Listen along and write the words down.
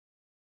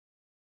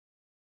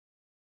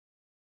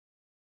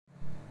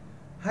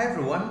Hi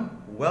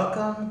everyone,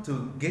 welcome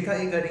to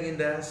GKI Gading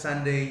Indah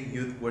Sunday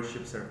Youth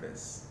Worship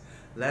Service.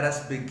 Let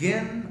us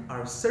begin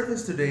our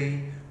service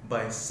today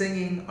by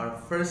singing our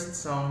first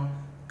song,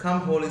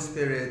 Come Holy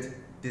Spirit,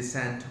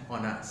 Descend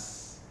on Us.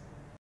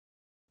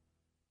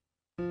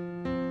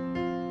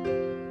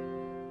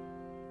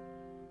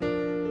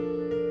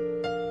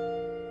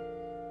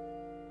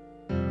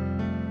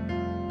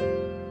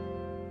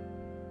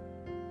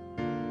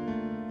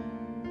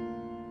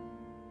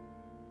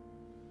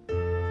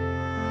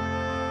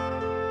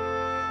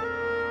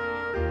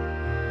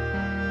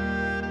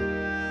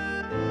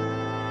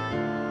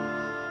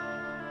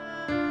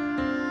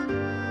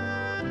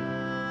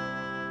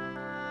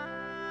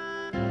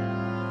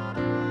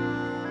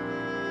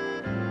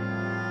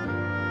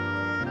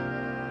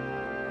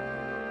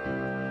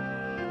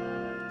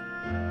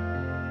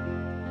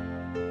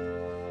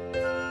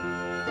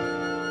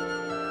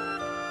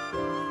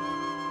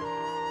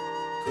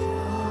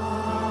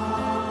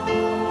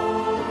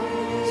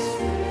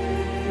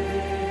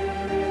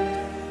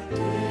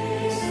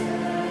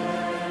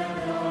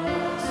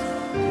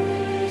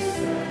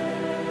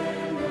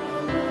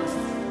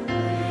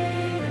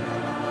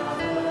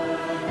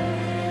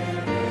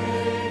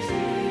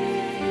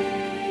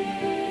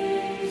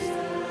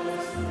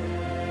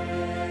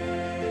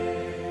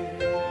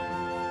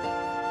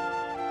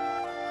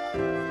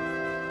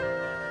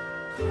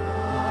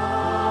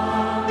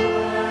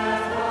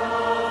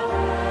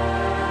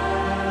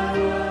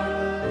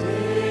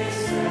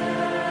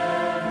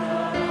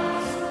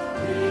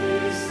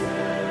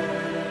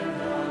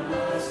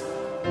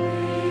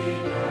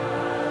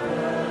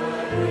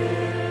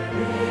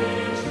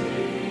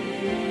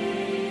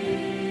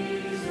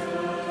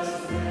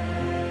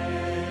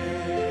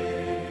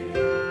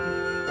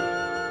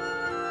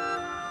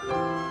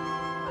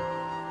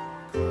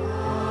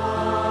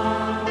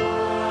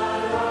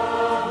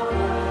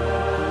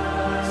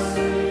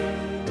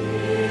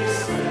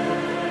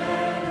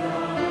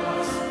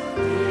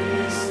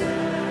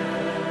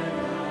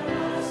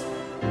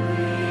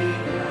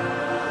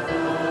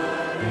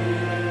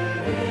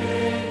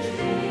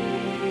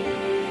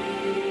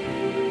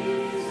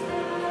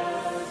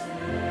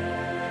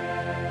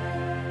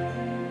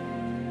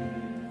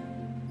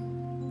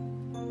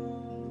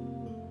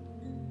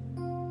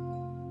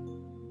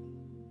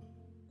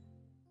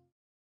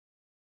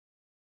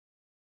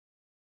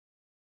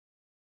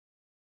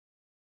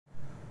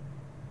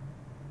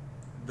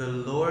 The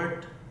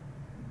Lord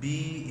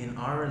be in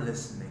our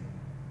listening.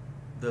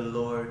 The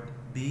Lord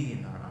be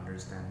in our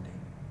understanding.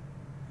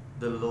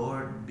 The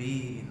Lord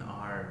be in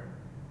our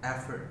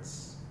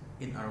efforts,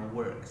 in our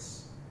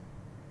works,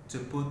 to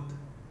put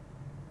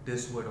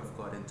this Word of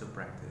God into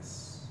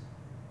practice.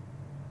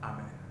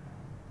 Amen.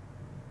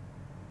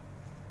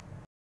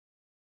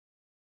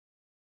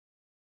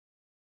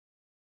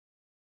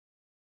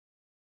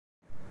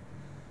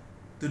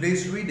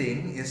 Today's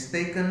reading is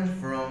taken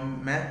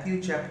from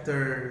Matthew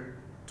chapter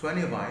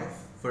 25,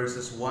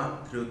 verses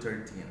 1 through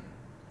 13.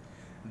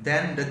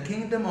 Then the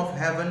kingdom of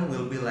heaven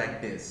will be like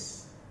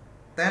this.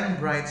 10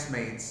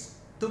 bridesmaids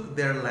took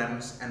their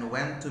lamps and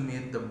went to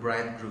meet the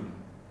bridegroom.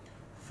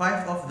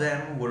 5 of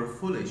them were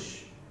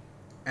foolish,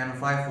 and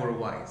 5 were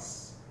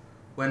wise.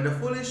 When the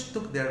foolish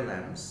took their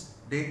lamps,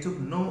 they took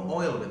no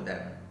oil with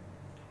them.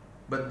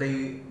 But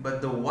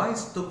the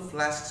wise took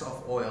flasks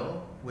of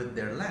oil with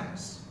their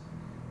lamps.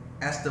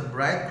 As the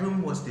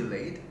bridegroom was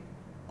delayed,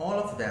 all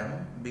of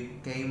them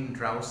became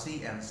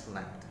drowsy and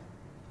slept.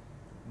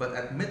 But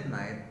at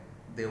midnight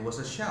there was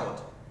a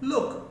shout,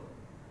 "Look,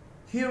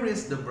 here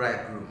is the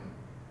bridegroom.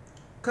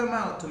 Come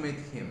out to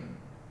meet him."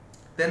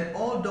 Then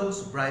all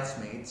those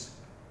bridesmaids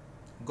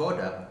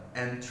got up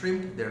and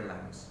trimmed their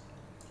lamps.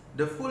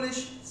 The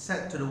foolish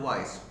said to the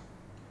wise,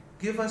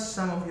 "Give us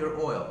some of your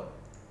oil,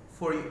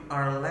 for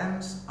our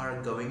lamps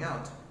are going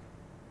out."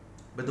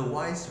 But the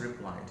wise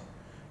replied,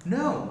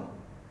 "No,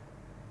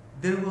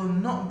 there will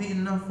not be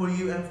enough for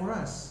you and for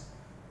us.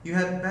 You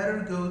had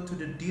better go to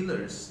the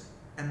dealers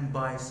and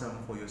buy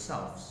some for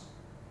yourselves."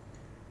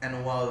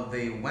 And while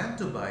they went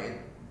to buy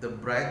it, the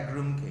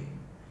bridegroom came,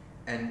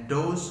 and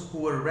those who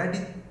were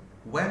ready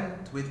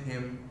went with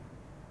him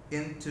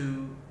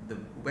into the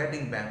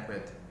wedding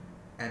banquet,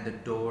 and the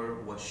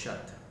door was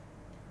shut.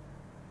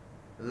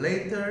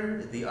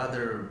 Later, the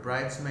other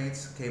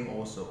bridesmaids came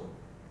also,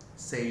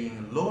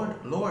 saying, "Lord,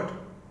 Lord,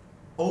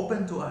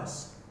 open to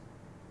us."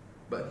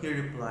 But he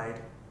replied,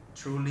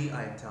 "Truly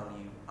I tell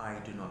you, I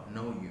do not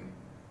know you.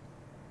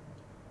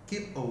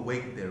 Keep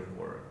awake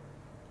therefore,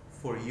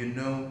 for you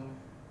know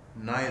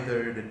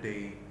neither the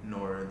day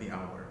nor the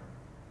hour."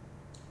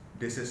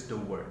 This is the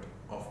word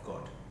of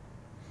God.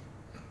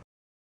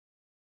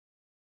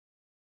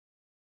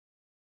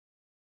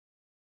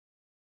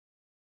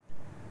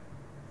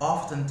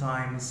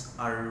 Oftentimes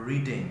our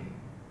reading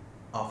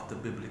of the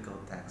biblical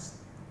text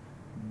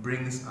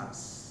brings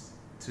us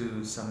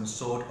to some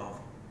sort of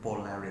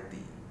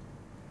polarity.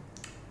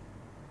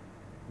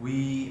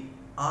 We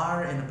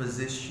are in a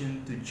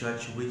position to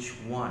judge which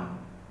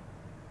one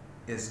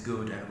is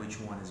good and which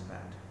one is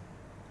bad.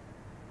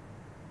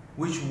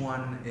 Which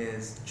one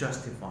is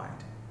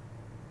justified?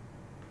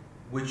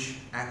 Which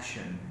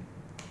action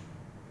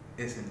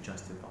isn't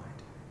justified?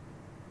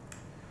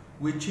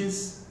 Which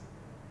is,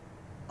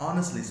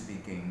 honestly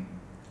speaking,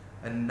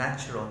 a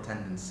natural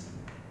tendency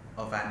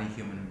of any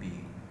human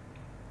being.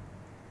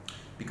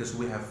 Because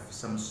we have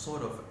some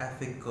sort of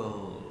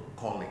ethical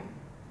calling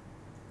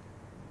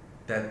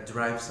that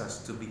drives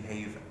us to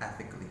behave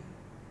ethically.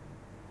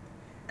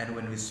 And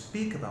when we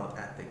speak about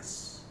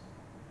ethics,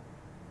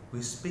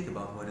 we speak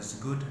about what is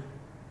good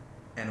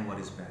and what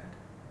is bad,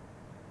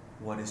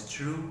 what is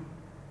true,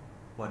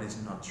 what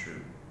is not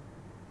true,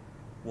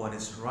 what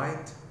is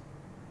right,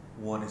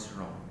 what is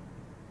wrong,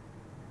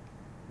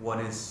 what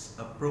is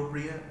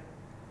appropriate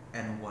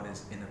and what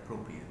is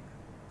inappropriate.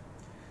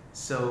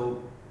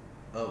 So,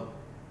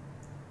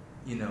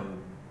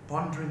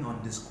 pondering on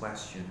these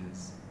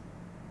questions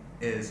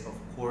is, of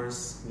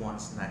course,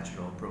 one's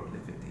natural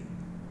proclivity.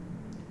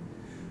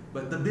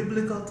 But the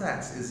biblical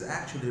text is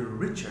actually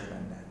richer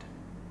than that.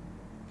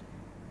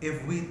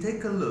 If we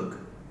take a look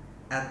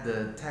at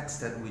the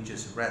text that we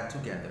just read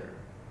together,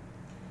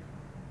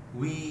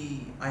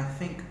 we, I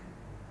think,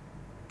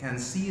 can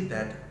see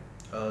that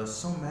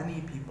so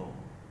many people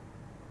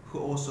who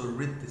also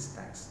read this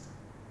text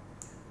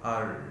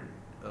are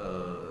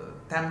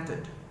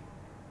tempted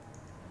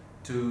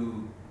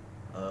to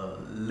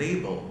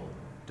label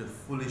the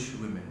foolish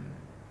women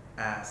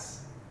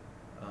as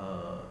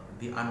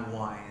the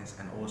unwise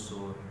and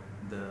also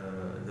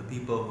the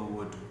people who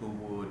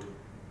would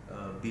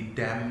be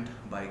damned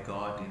by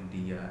God in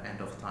the end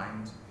of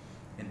times,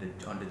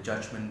 on the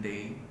judgment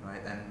day,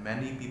 right? And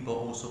many people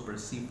also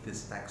perceive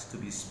this text to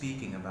be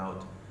speaking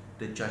about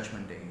the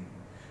judgment day,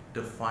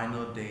 the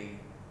final day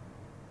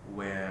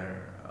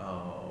where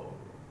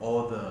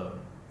all the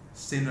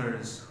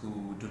sinners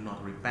who do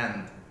not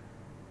repent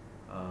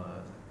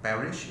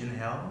perish in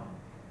hell,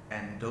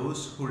 and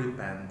those who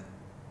repent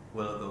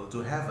will go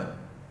to heaven.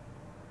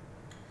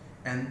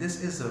 And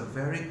this is a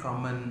very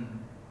common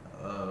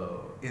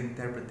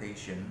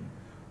interpretation,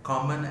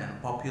 common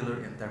and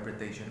popular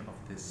interpretation of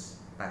this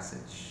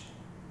passage.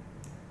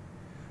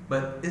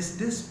 But is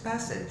this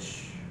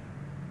passage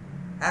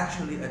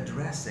actually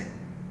addressing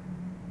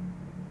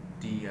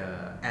the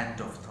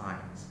end of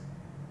times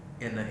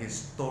in a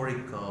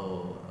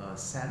historical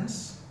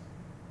sense?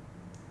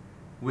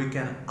 We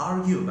can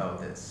argue about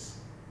this,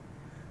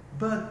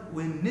 but what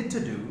we need to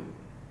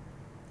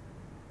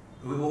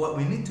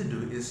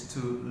do is to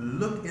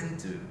look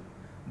into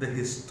the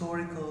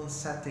historical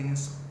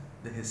settings,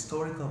 the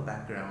historical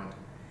background.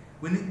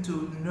 We need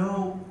to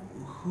know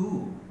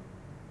who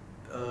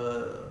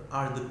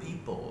are the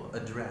people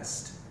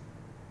addressed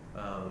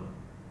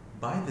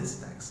by this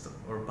text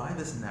or by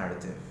this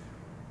narrative.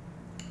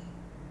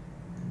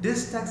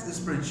 This text is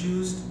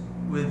produced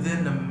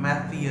within the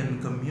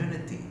Matthean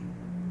community,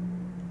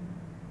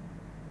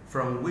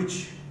 from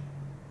which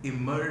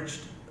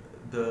emerged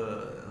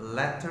the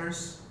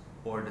letters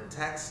or the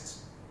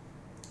texts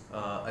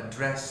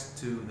addressed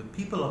to the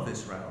people of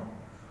Israel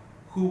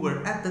who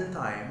were at the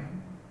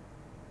time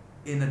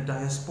in a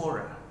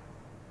diaspora,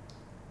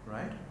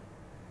 right?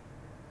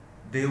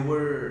 They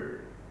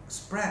were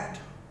spread,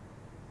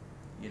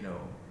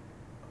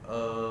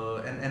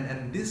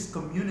 and this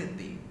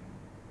community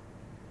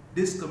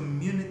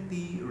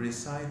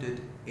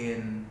resided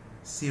in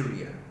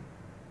Syria.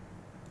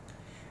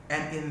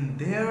 And in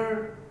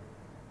their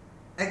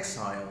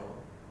exile,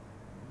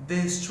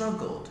 they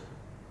struggled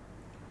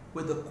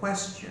with the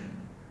question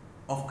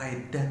of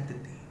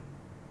identity.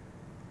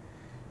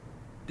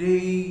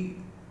 They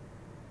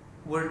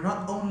were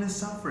not only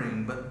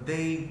suffering, but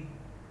they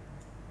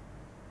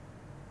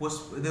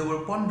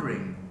were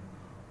pondering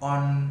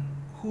on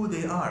who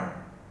they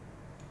are,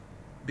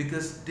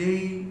 because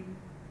they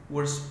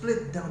were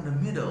split down the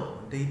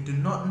middle. They do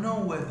not know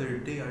whether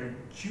they are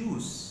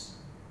Jews.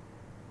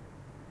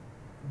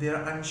 They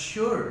are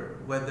unsure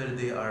whether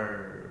they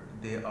are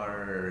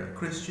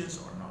Christians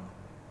or not.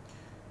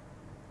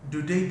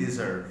 Do they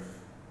deserve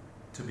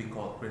to be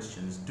called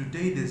Christians? Do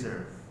they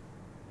deserve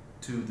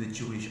to the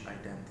Jewish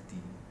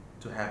identity,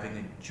 to having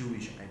a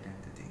Jewish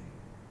identity?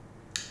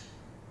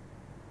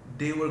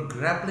 They were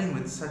grappling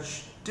with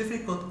such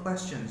difficult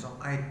questions of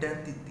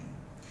identity.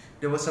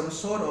 There was some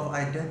sort of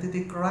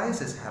identity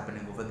crisis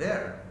happening over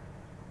there.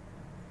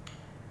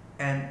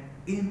 And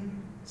in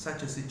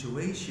such a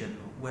situation,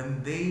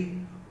 when they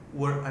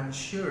were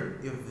unsure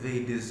if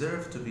they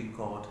deserved to be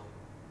called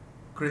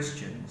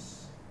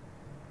Christians,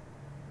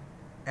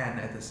 and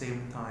at the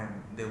same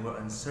time they were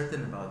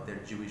uncertain about their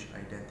Jewish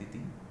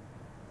identity,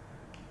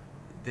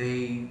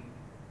 they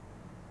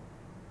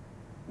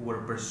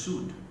were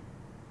pursued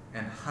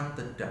and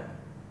hunted down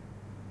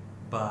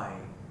by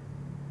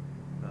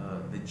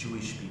the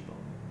Jewish people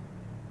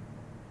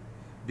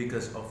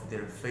because of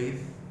their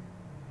faith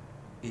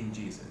in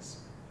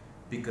Jesus,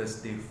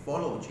 because they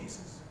follow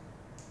Jesus.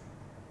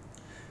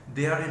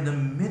 They are in the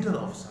middle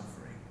of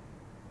suffering.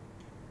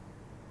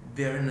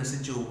 They are in a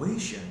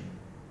situation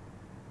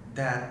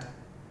that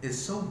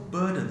is so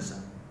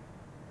burdensome,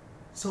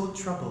 so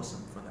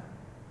troublesome for them.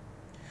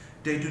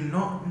 They do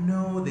not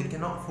know, they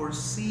cannot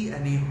foresee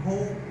any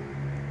hope.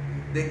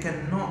 They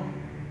cannot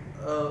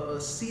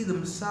see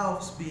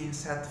themselves being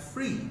set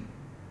free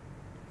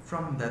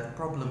from that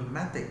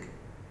problematic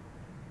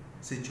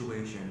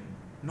situation.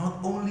 Not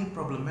only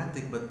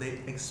problematic, but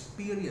they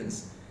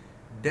experience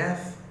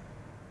death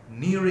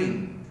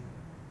nearing,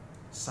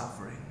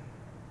 suffering.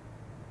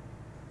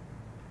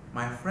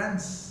 My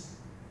friends,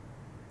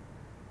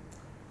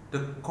 the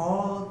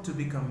call to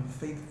become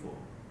faithful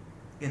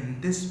in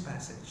this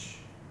passage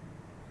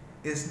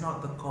is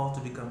not the call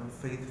to become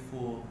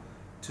faithful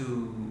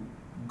to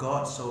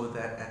God so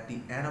that at the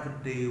end of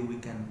the day we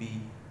can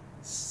be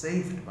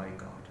saved by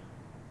God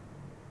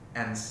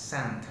and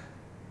sent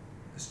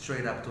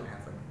straight up to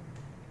heaven.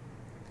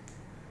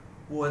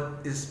 What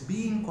is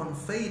being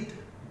conveyed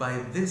by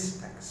this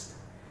text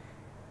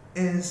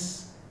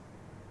is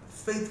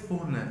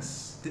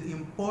faithfulness, the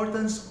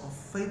importance of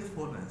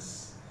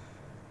faithfulness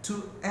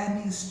to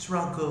any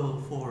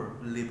struggle for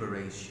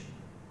liberation.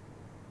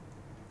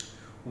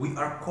 We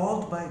are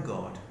called by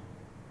God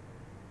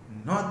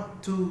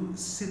not to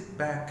sit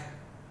back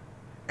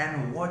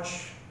and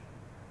watch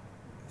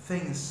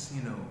things,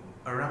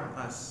 around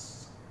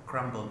us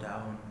crumble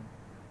down,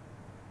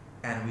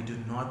 and we do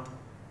not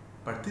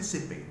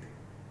participate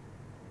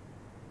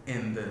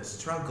in the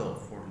struggle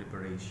for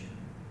liberation.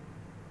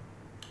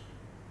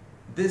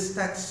 This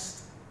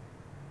text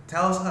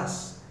tells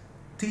us,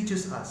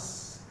 teaches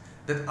us,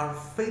 that our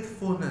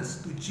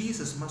faithfulness to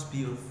Jesus must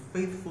be a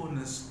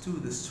faithfulness to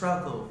the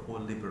struggle for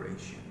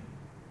liberation,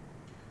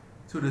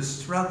 to the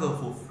struggle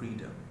for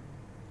freedom,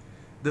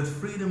 the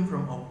freedom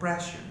from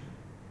oppression,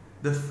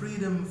 the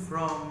freedom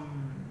from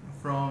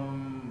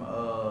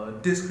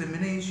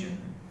discrimination,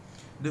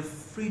 the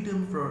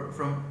freedom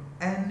from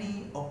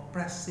any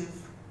oppressive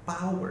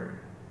power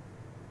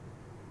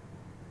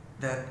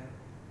that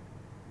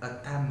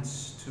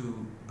attempts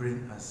to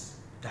bring us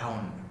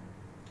down,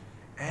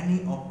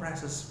 any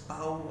oppressive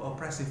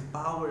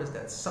powers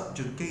that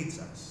subjugates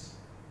us.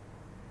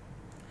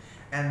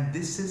 And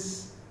this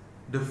is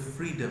the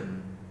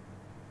freedom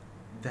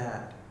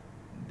that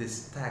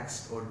this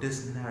text or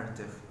this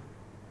narrative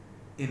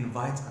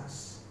invites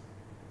us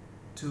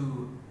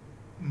to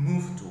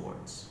move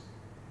towards,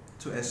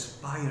 to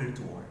aspire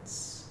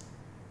towards.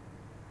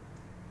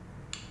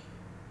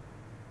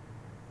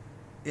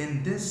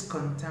 In this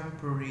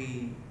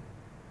contemporary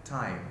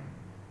time,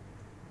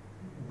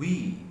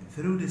 we,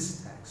 through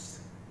this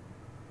text,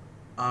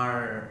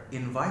 are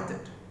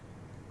invited,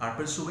 are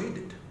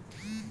persuaded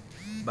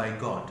by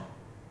God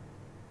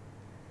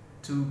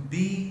to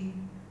be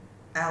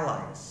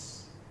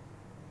allies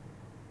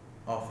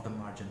of the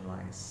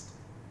marginalized.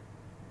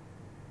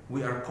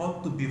 We are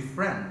called to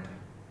befriend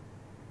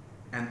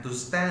and to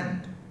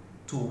stand,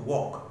 to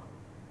walk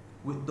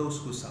with those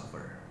who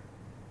suffer.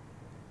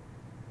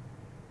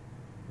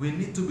 We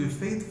need to be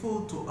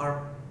faithful to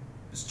our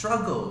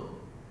struggle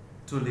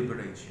to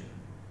liberation.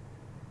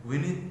 We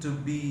need to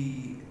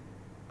be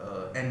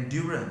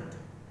endurant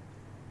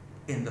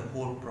in the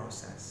whole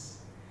process.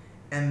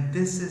 And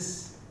this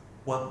is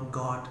what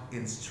God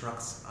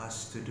instructs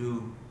us to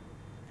do,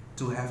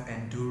 to have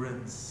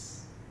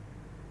endurance,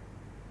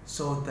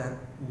 so that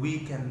we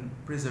can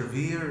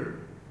persevere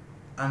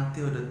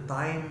until the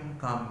time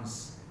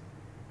comes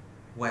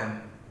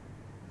when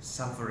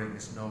suffering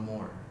is no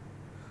more,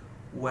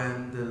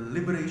 when the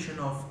liberation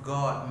of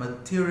God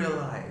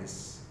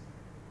materializes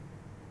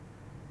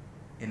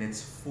in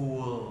its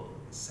full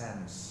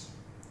sense,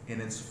 in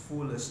its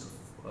fullest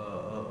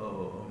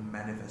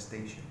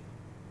manifestation.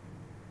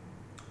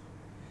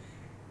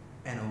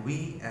 And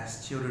we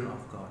as children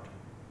of God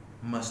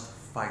must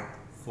fight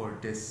for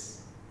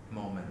this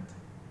moment.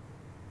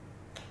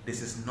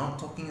 This is not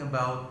talking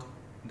about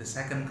the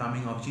second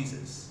coming of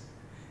Jesus.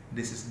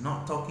 This is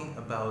not talking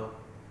about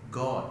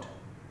God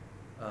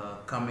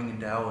coming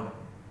down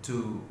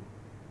to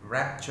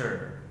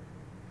rapture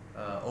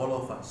all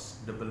of us,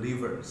 the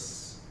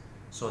believers,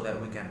 so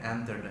that we can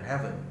enter the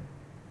heaven.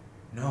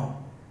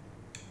 No.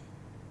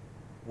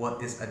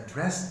 What is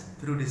addressed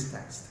through this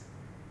text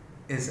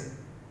is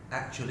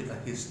actually a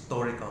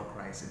historical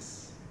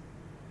crisis,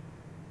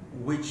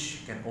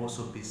 which can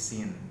also be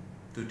seen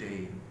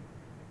today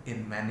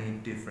in many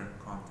different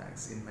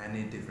contexts, in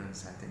many different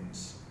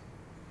settings.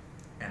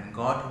 And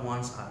God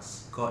wants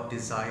us, God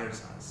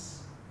desires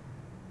us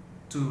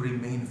to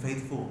remain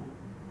faithful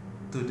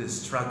to the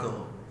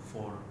struggle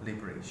for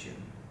liberation.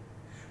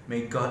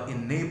 May God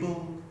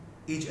enable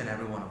each and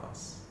every one of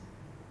us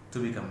to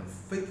become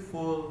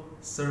faithful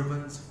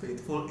servants,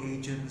 faithful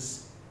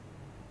agents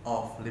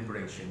of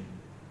liberation.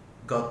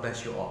 God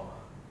bless you all.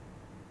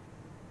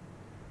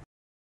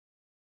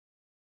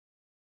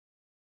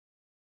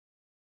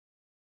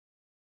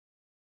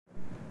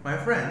 My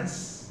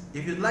friends,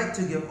 if you'd like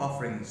to give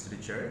offerings to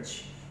the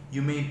church,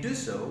 you may do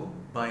so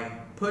by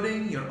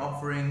putting your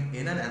offering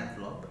in an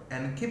envelope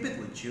and keep it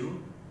with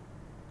you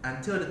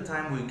until the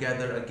time we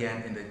gather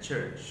again in the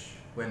church,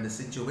 when the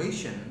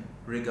situation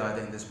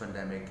regarding this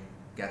pandemic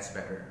gets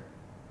better.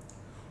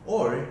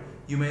 Or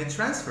you may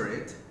transfer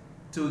it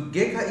to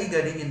GKI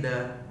Gading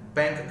Indah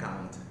bank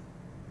account.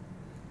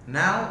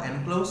 Now,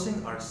 in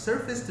closing our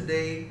service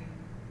today,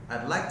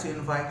 I'd like to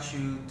invite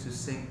you to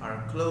sing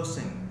our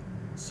closing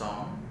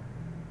song,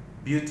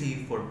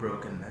 Beauty for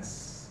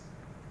Brokenness.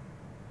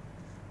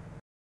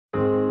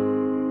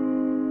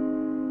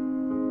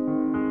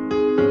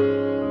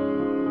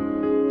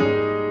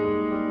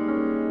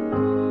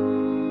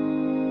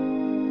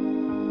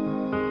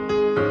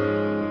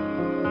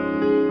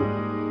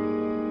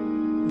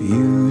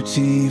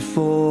 Beauty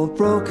for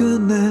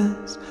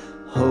brokenness,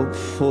 hope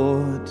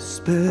for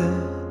despair.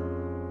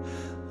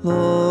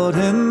 Lord,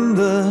 in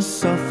the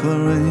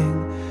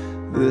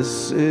suffering,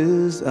 this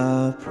is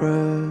our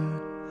prayer.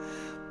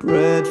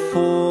 Bread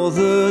for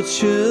the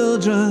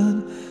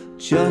children,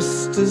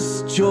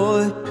 justice,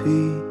 joy,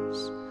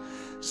 peace.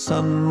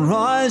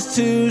 Sunrise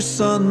to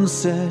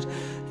sunset,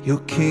 your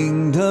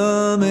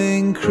kingdom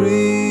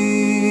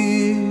increase.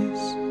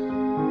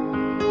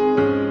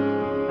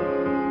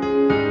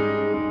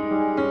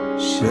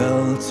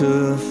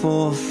 Shelter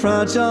for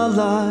fragile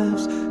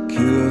lives,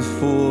 cure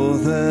for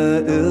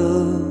their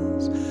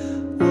ills.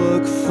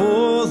 Work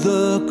for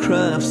the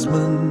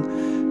craftsmen,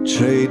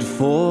 trade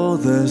for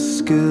their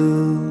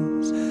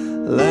skills.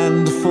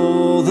 Land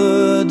for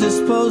the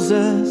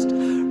dispossessed,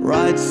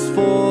 rights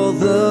for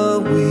the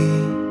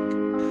weak.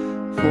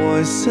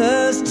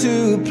 Voices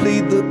to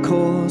plead the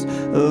cause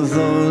of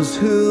those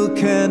who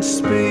can't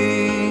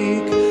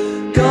speak.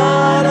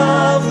 God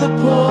of the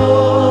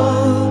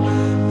poor,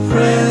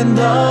 friend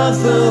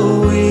of the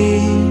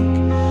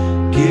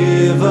weak,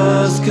 give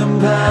us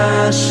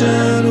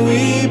compassion,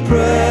 we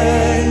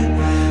pray.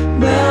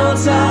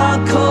 Melt our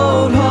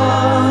cold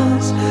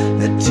hearts,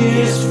 let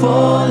tears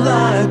fall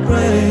like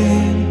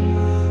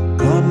rain.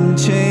 Come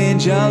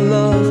change our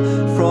love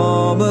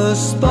from a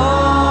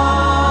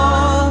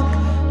spark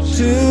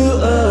to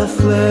a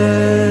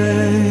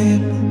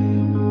flame.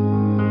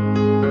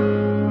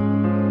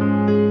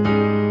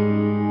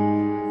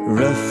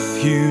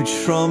 Refuge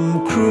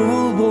from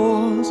cruel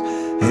wars,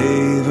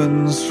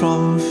 havens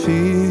from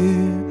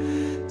fear.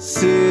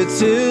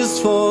 Cities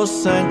for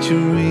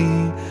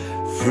sanctuary,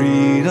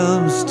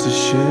 freedoms to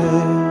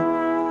share.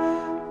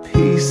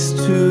 Peace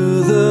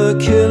to the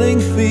killing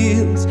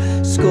fields,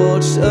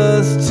 scorched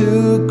earth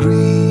to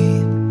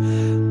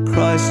green.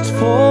 Christ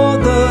for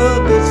the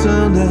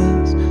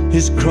bitterness,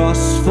 His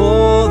cross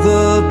for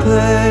the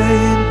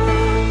pain.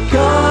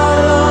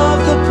 God of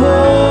the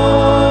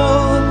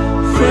poor,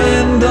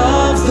 friend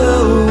of the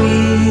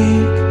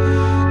weak,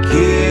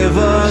 give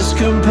us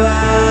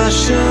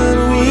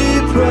compassion, we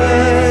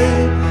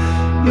pray.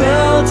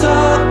 Melt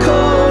our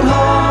cold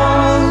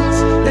hearts,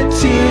 let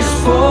tears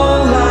fall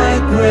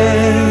like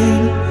rain.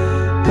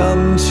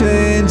 Come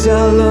change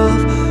our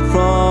love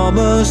from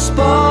a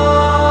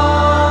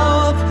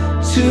spark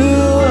to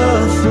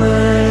a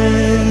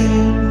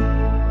flame.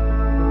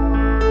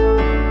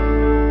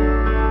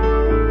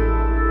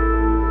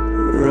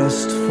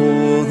 Rest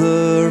for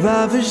the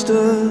ravished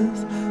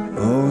earth,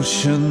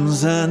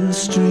 oceans and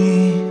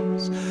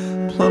streams,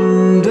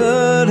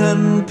 plundered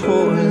and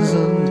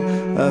poisoned,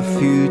 our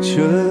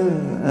future,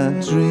 our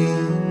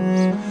dreams.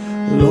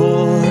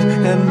 Lord,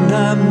 and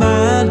our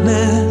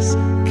madness,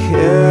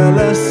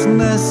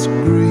 carelessness,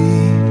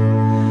 greed,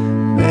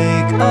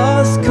 make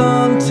us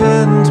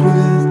content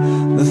with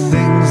the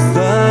things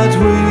that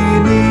we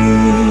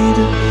need.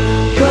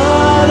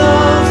 God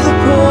of the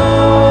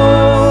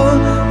poor,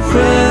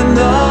 friend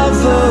of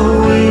the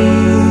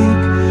weak,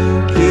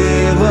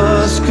 give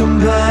us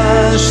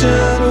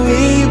compassion,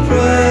 we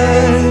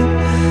pray.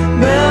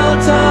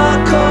 Melt our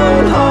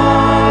cold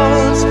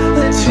hearts,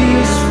 let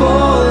tears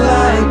fall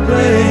like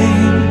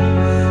rain.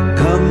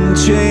 Come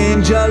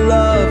change our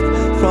love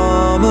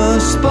from a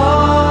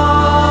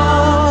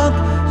spark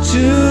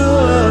to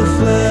a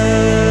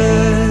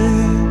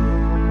flame.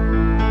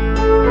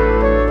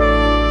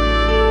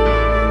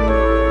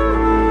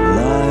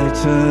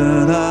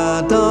 Lighten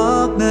our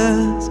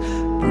darkness,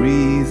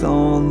 breathe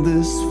on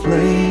this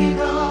flame,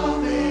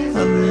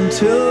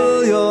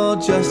 until your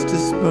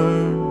justice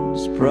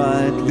burns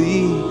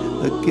brightly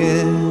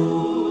again.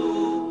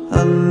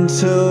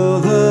 Until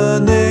the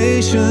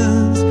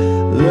nations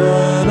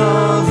learn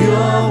of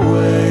your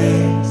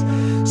ways,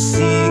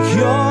 seek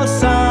your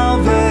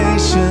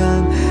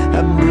salvation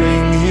and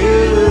bring you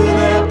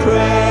their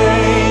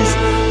praise.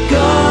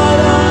 God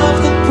of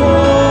the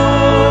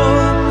poor,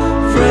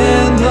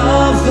 friend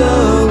of the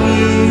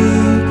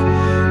weak,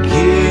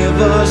 give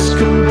us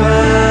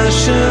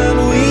compassion,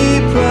 we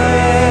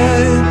pray.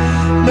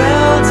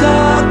 Melt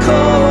our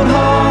cold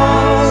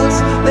hearts,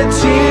 let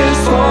tears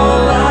fall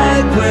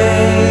like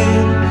rain.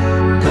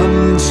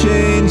 Come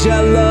change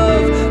our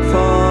love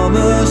from a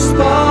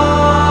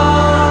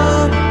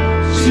spark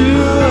to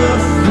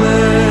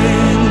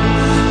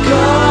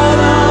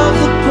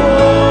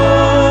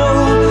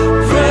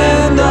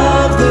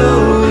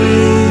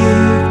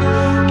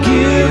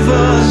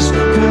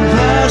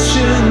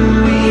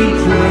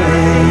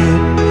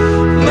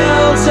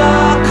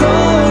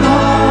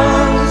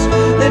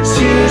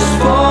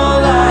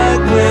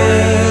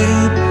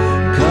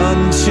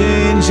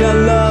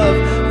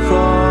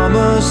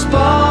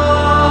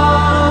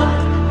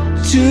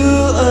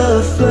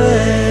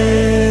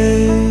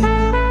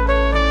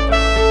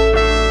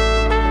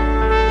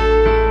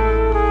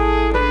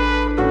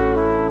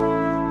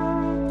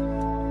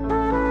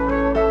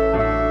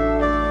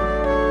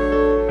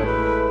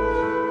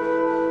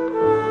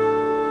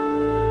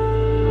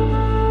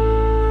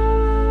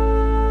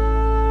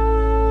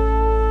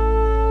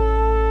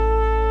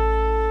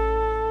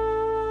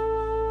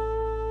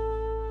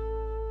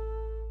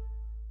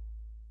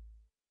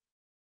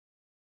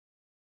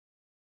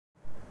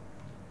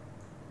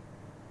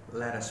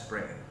Let us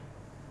pray.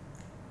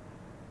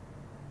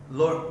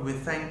 Lord, we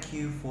thank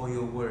you for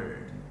your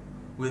word.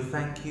 We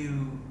thank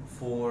you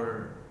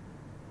for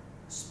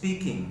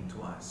speaking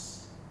to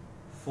us,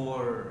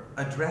 for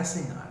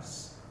addressing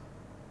us,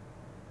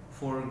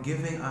 for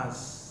giving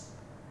us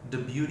the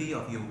beauty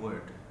of your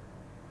word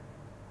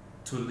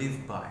to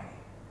live by.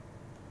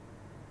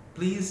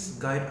 Please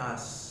guide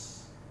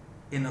us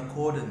in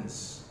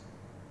accordance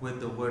with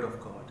the word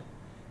of God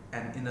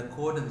and in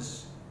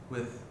accordance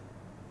with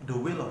the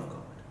will of God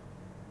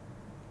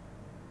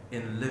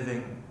in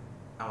living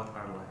out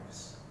our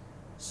lives,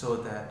 so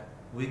that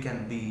we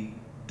can be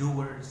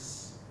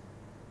doers,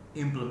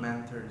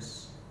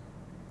 implementers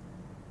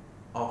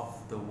of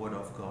the word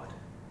of God.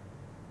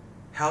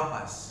 Help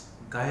us,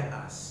 guide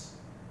us,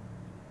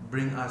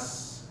 bring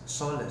us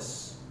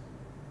solace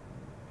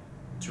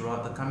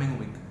throughout the coming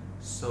week,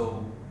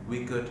 so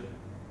we could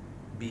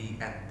be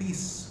at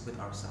peace with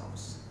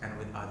ourselves and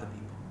with other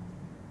people.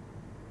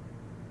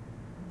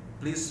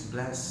 Please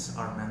bless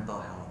our mental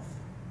health.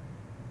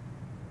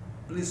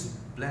 Please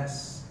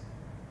bless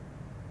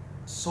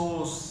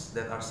souls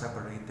that are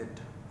separated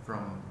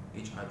from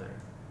each other.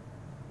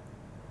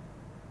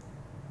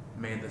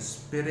 May the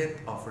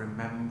spirit of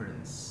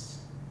remembrance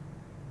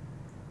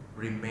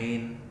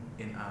remain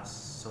in us,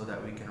 so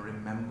that we can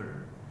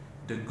remember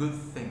the good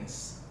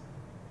things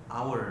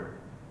our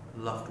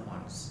loved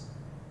ones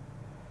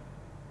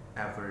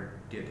have ever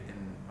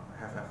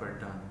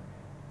done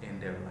in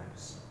their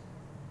lives.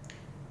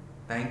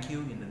 Thank you.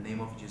 In the name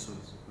of Jesus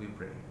we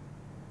pray.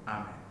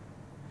 Amen.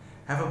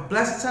 Have a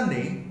blessed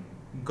Sunday.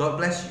 God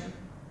bless you.